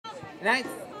Nice.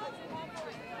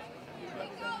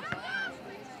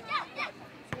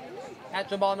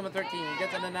 Actual ball number 13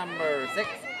 gets it to number 6.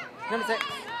 Number 6.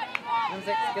 Number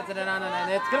 6 gets it on,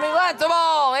 and it's going to be Lance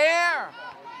ball here.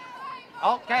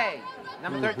 Okay.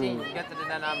 Number 13 gets it to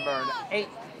number 8.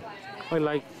 I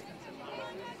like.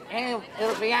 And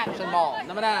it'll be action ball.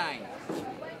 Number 9.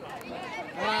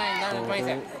 Number 9, number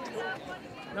 26.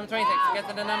 Number 26 gets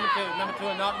it to number 2. Number 2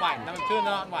 and not white. Number 2 and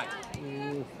not white.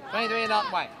 23 and not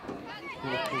white.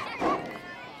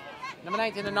 Number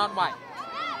 19 and not white.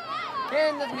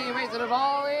 And there's going to be a race of the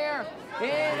ball here.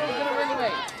 And it's going to win the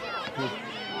race.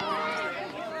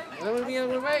 There will be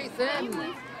a race, and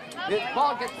this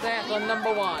ball gets dashed on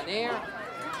number 1 here.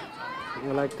 I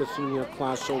like the senior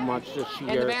class so much this year.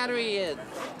 And the battery is.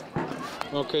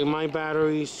 Okay, my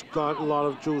battery's got a lot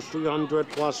of juice. 300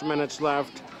 plus minutes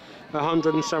left.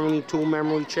 172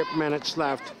 memory chip minutes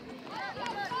left.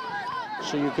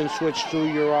 So you can switch to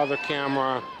your other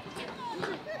camera.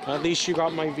 At least you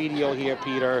got my video here,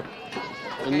 Peter.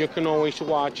 And you can always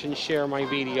watch and share my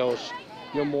videos.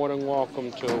 You're more than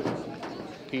welcome to,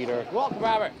 Peter. Welcome,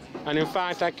 Robert. And in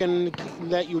fact, I can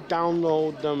let you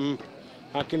download them.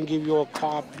 I can give you a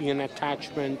copy and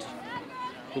attachment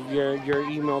of your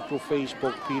email through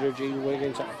Facebook, Peter J.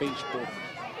 Wiggins at Facebook.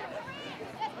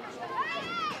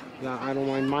 Yeah, I don't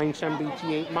mind. Mine's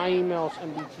MBTA. My email's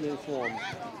MBTA forms.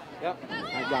 Yep.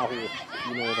 At Yahoo.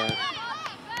 You know that.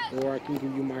 Or I can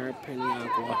give you my penny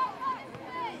agua.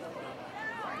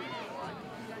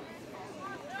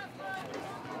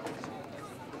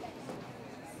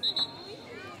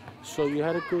 So you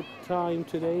had a good time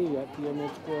today at the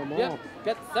Emerald Square Mall? Yep,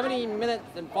 got 70 minutes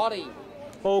and 40.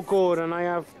 Oh good, and I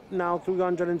have now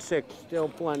 306, still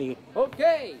plenty.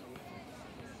 Okay.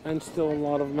 And still a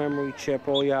lot of memory chip,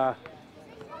 oh yeah.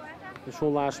 This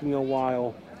will last me a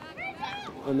while.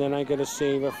 And then I gotta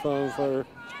save it for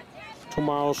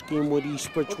tomorrow's game with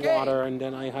East Bridgewater, and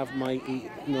then I have my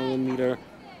 8mm,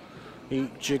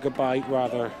 8 gigabyte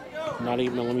rather. Not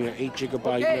 8mm, 8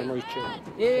 gigabyte memory chip.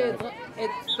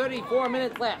 It's 34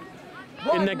 minutes left.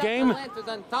 In the game? Lancers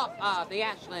on top of the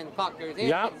Ashland Clockers.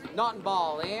 Yep. Norton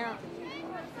ball here.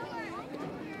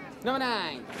 Number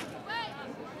 9.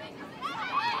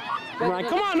 Right,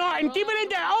 come on, Norton, keep it in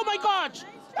there. Oh my gosh.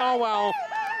 Oh well.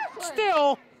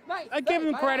 Still, Nice. I give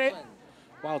him credit. Ashland.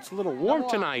 Wow, it's a little warm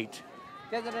tonight.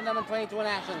 Gets it to number 22 in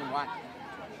Ashland. What?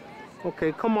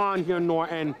 Okay, come on here,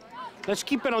 Norton. Let's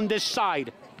keep it on this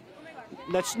side.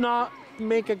 Let's not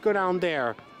make it go down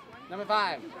there. Number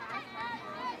 5.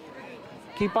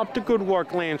 Keep up the good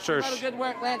work, Lancers. Good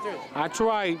work, Lancers. That's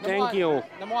right. Thank you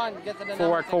Number 1 gets it to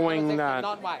for echoing that.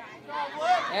 Not white.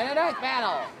 And a nice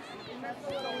battle.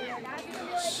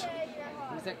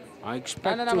 Number 6. I expect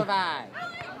And number 5.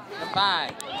 Number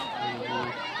 5.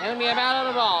 It'll be a battle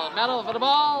of the ball. Battle for the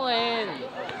ball, and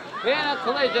we had a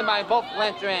collision by both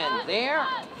Lancer ends. There.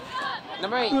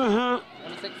 Number 8. Number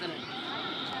 6 and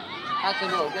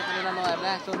Ashland Road. Gets it to number 11.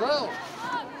 Ashland Road.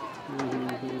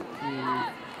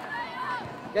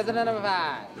 Gets it to number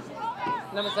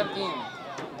 5. Number 17.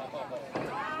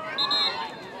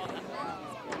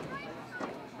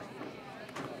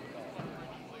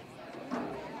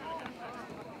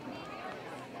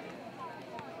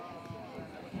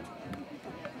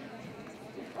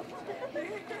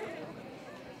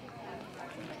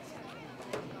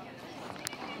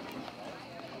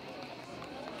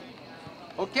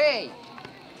 Okay,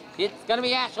 it's gonna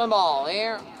be Ashland ball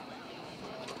here.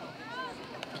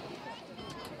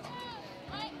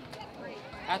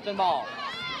 Ashland ball.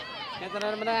 Gets it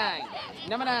to number 9.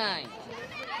 Number 9.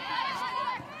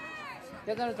 Gets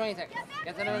it to number 26.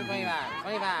 Gets it to number 25.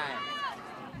 25.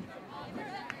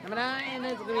 Number 9.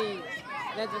 That's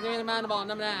gonna be the man the ball.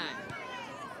 Number 9.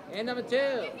 And number 2.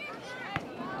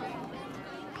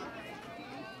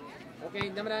 Okay,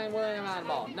 number 9 will inbound the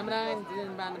ball. Number 9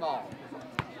 didn't inbound the ball.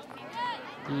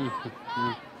 Number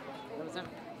 7.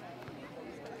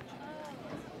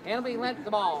 And it'll be lent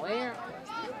the ball here.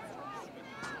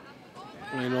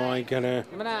 I know I gotta.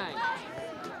 Number 9.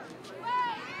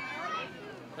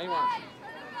 21.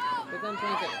 It's on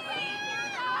 26.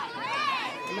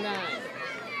 Number 9.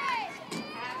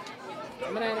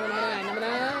 Number 9, number 9, number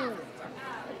 9.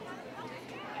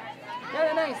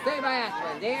 Got a nice save by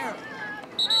Ashland there.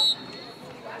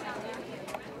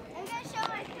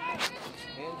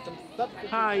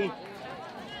 Hi.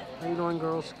 How you doing,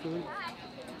 girls? Good.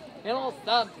 Little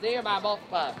subs there by both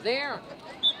clubs. There.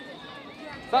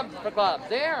 Subs for clubs.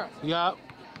 There. Yep.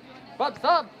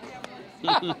 Sub.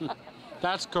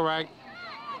 That's correct.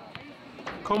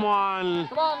 Come on.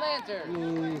 Come on, Lancer.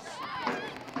 Please.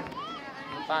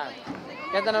 5.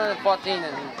 Get the number 14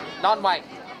 and not white.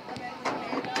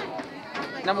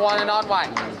 Number 1 and on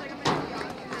white.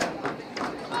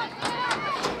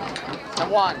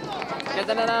 Number 1. Gets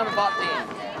in the number 14.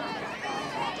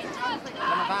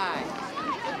 Number 5.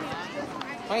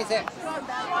 26.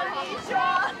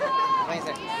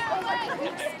 26.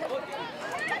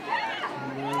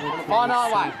 Number 4 and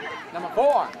on white. Number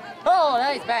 4. Oh,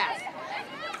 nice pass.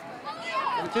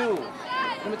 Number 2.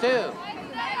 Number 2.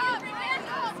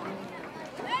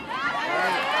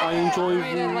 I enjoy Number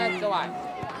 8 length to white.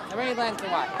 Number 8 length to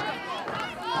white.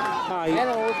 Hi. And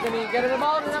it's going to be getting the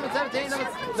ball to number 17. Number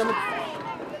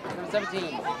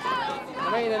 17.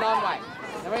 Number 8 and on white.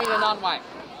 Number 8 and on white.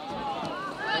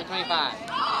 Number 25.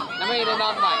 Number 8 and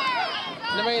on white.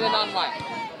 Number 8 and on white.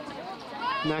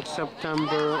 Next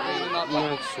September.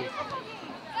 Next.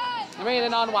 Number 8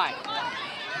 and on white.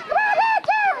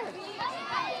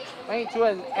 Number 8 to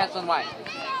an Ashland white.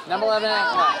 Number 11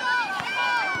 Ashland white.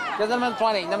 There's number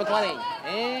 20. Number 20.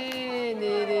 And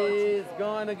it is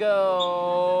going to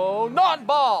go Norton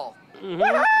ball.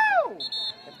 Woohoo! It's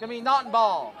going to be Norton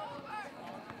ball.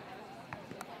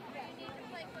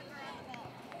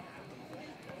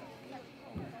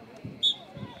 It's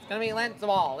going to be length the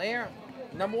ball here.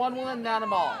 Number 1 will end down the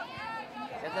ball.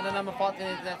 That's the number 14.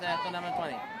 That's the number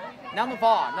 20. Number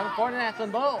 4. Number 4 in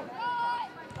Ashland ball.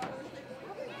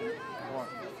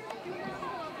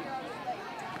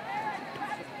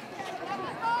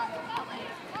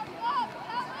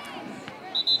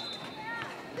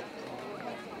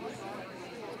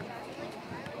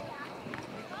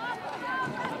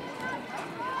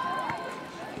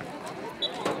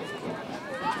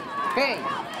 Okay,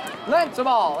 length the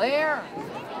ball here.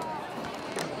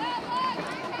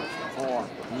 4.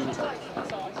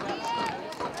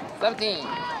 17.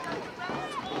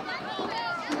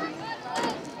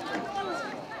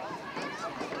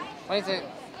 26.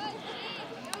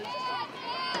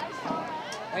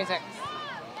 26.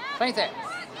 26.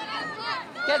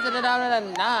 Gets it down to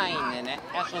the 9 in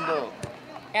Ashland Bull.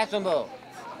 Ashland Bull.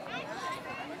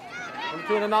 Number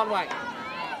 2 in the not white.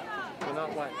 The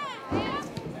not white.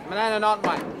 Number 9 and not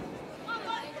white.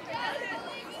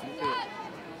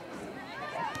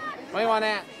 21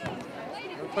 at.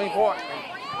 Number 24.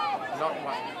 Not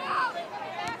white.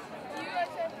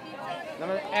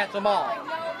 Number at the ball.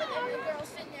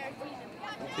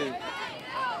 Number 2.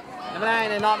 Number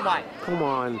 9 and not white. Come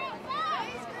on.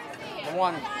 Number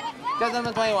 1. Just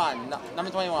number 21. No,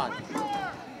 number 21.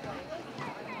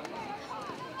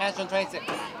 Ashland 26.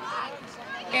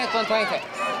 Ashland 26.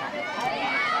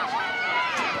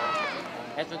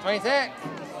 Ashland 26.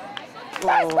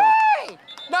 Nice play!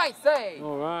 Nice save!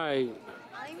 All right.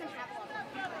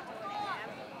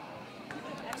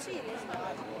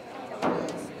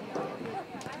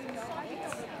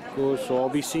 Good, so I'll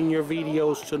be seeing your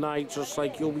videos tonight just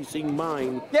like you'll be seeing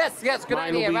mine. Yes, yes, good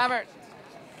Mine idea, will be- Robert.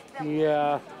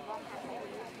 Yeah.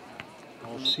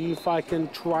 I'll see if I can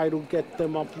try to get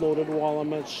them uploaded while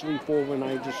I'm at sleepover, and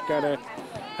I just gotta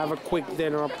have a quick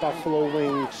dinner of buffalo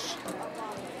wings.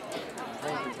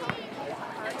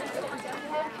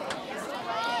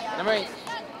 Number 8.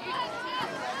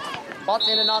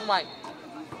 14 and non white.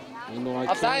 You know, I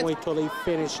Upside. can't wait till they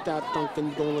finish that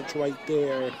Dunkin' Donuts right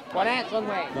there. 1 inch, 1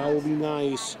 way. That will be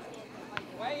nice.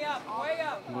 Way up, way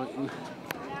up.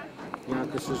 Yeah,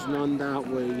 this is none that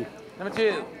way. Number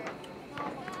 2.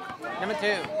 Number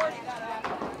 2.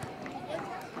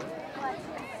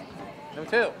 Number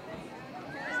 2.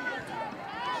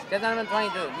 Get number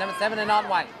 22. Number 7 and not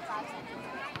white.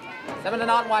 7 and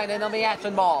not white, and it'll be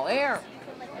action ball. Here.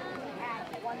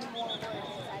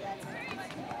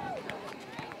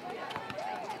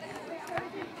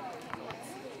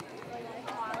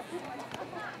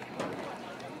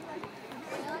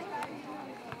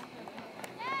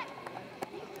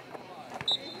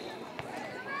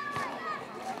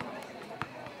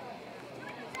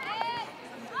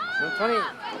 Number 20.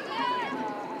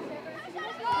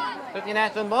 15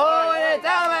 action ball, and it's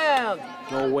out of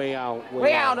bounds. No, way out.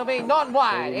 Way out, it'll be Norton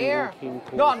wide here.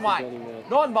 Norton wide.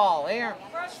 Norton ball here.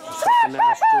 It's like an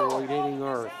asteroid hitting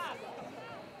Earth.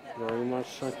 Very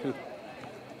much like it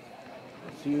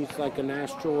seems like an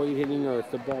asteroid hitting Earth,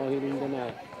 the ball hitting the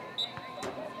net.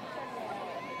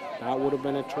 That would have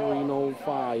been a Torino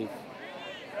 5.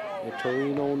 A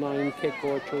Torino 9 kick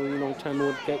or a Torino 10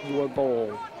 would get you a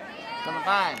goal. Number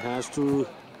 5. Has to,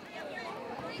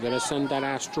 you gotta send that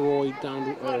asteroid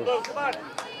down to Earth.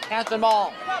 Action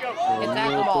ball. It's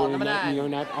action ball. Number 9. Near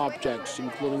net objects,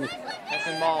 including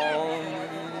Action ball.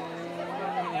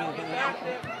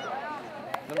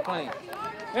 Number 20.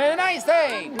 And a nice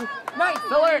save. Nice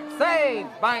alert save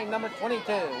by number 22.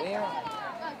 Here.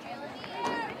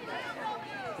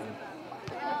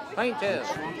 22.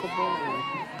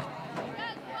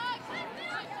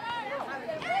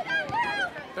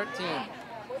 13.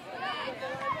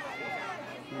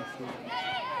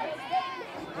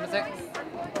 Number 6.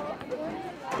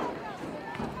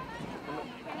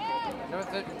 Number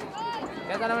 6.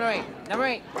 Get that number 8. Number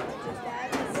 8.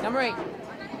 Number 8.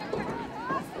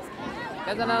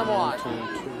 Get that number 1.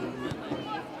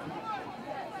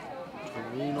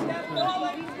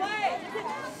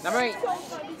 Number 8.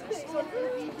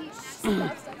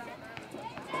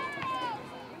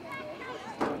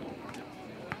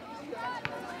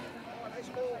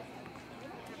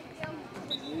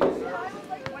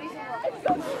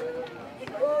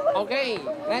 Okay,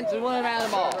 that's one around the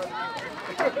ball.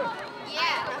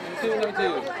 Yeah. Number 2.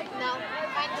 No.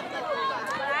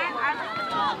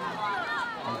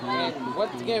 And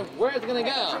where's it gonna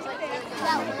go?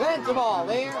 Glance the ball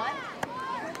there.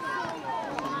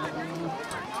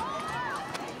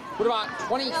 With about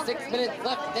 26 minutes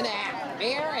left in the half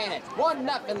there, and it's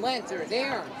 1-0 Lancers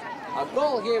there. A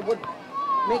goal here would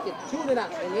make it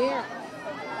 2-0 here.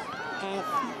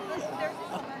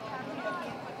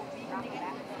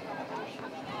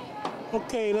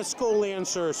 Okay, let's go,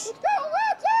 Lancers. Let's go,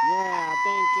 Lancers! Yeah,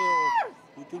 thank you.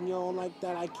 You can yell like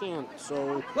that, I can't,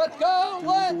 so... Let's go, do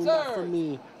that for Lancers!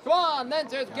 me. Come on,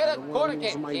 Lancers, get a corner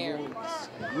kick my here. voice.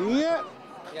 Yeah.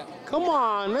 Yeah. Come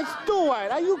on, let's do it.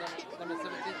 Are you kidding? Number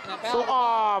 17, So,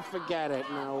 oh, forget it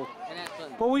now. and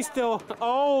Ashland. But we still...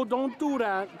 Oh, don't do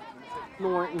that,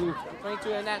 Norton.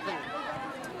 22 and Ashland.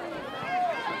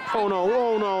 Oh, no,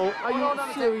 oh, no. Are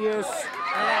you serious?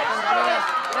 And Ashland,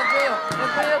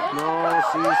 No,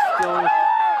 she's still...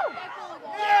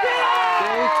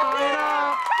 They tie it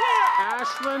up.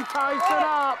 Ashland ties it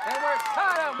up. And we're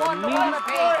caught up The 1-1 meat-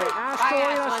 apiece. the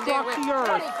asteroid has struck the earth.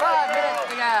 25 minutes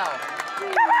to go.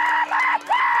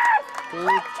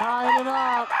 They tied it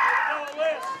up.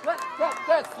 Let's get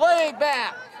this lead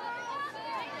back.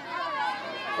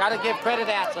 Gotta give credit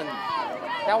to Ashland.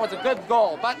 That was a good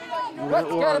goal, but let's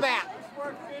get it back.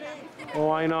 Oh,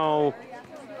 I know.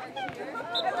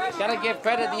 Gotta give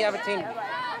credit to the other team.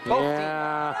 Both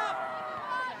Yeah.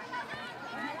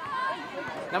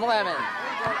 teams. Number 11.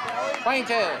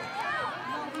 22.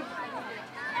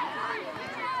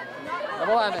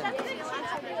 Number 11.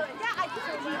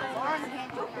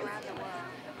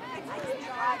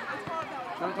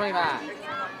 Number 25.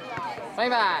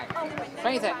 25.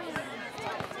 26.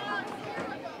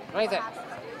 26.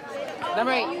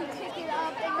 Number 8.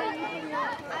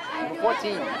 Number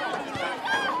 14.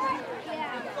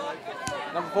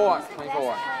 Number 4.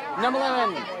 24. Number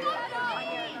 11.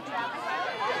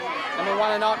 Number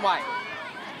 1 and not white.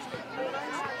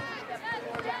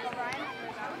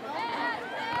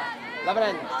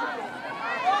 Lebanon.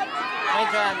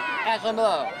 Matron. Ashland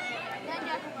below.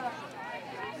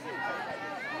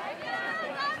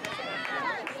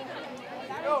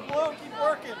 Go, Blue, keep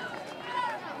working.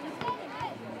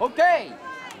 Okay.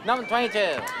 Number 22.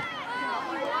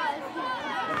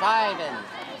 5 in.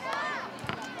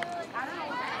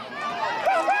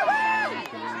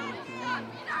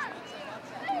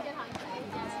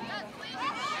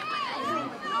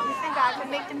 You think I could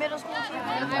make the middle school team?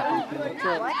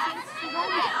 What?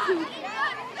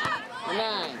 9.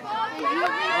 9.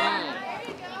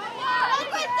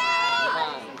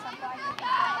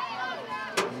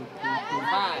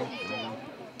 5.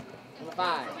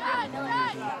 5.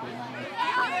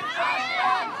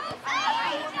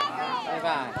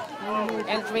 25.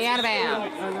 And it's me out of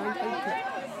bounds.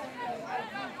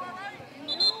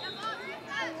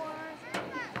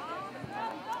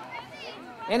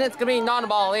 And it's going to be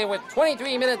non-ball here with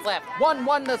 23 minutes left.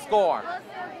 1-1 to score.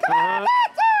 Come on,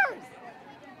 Lancers!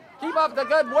 Keep up the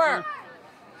good work.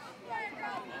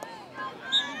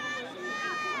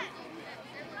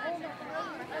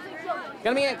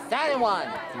 Gonna be an exciting one.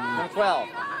 Number 12.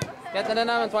 Get to the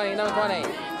number 20. Number 20.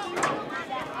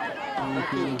 Number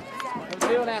 2. Number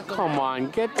 2 and Ashland. Come on,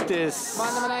 get this. Come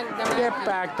on, number 9. Number Get 9.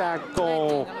 back that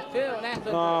goal. Number 2 and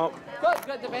Ashland.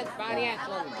 Good defense by the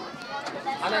Ashland.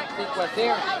 On that sequence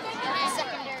here.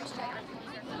 Secondary striker.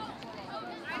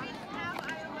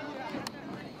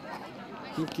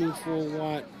 Looking for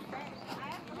what?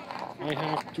 I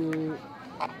have to...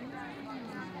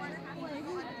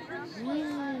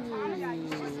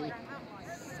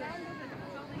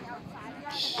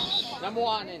 Number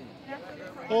 1 in.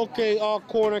 Okay,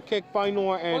 corner kick by Corner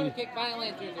Norton. kick by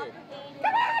Lancers here.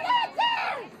 Come on,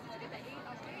 Lancers!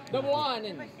 Number 1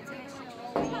 in.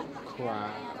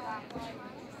 Crap.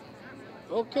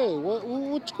 Okay,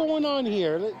 what's going on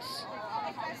here? Let's...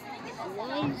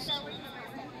 Why is...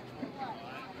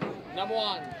 Number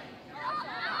 1.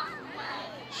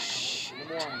 Shh.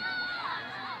 Number 1.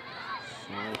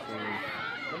 Sorry.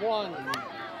 Number 1.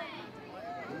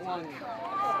 One.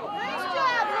 Nice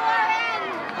job,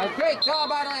 Lauren. A great job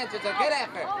by the Lancers. A good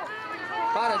effort.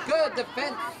 But a good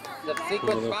defensive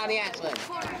sequence by the Ashland.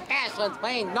 Ashland's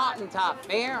playing Norton top.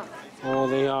 Fair. Oh,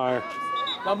 they are.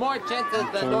 The more chances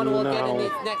that Norton will get in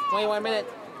these next 21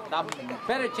 minutes, the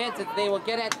better chances they will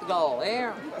get at the goal.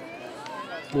 There.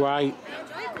 Right.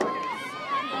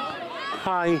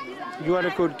 Hi. You had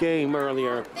a good game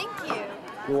earlier. Thank you.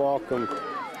 You're welcome.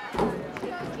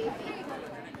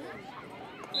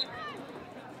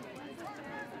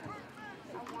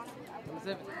 Number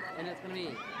 7, and it's going to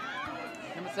be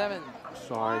number 7.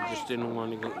 Sorry, I just didn't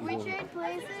want to get Can we you. trade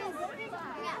places?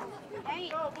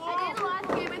 Hey, I did last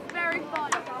game. It's very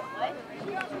fun.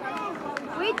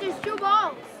 Wait, there's 2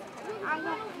 balls.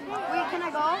 Wait, can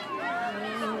I go?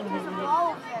 There's a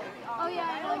ball over there. Oh yeah,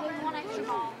 I know. There's 1 extra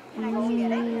ball. Can I go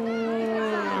get it?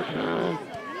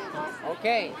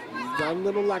 Okay. Got a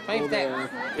little luck Place there.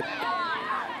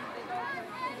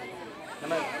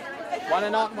 Number 1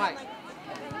 and Norton White.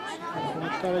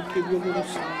 I thought I'd give you a little.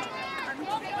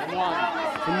 Number 1.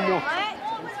 Come on.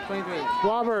 23.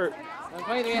 Robert. Number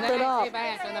 23 and Keep it up.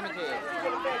 number 2.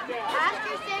 Ask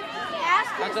your sister.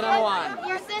 That's the number 1.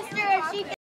 Your sister if she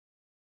can.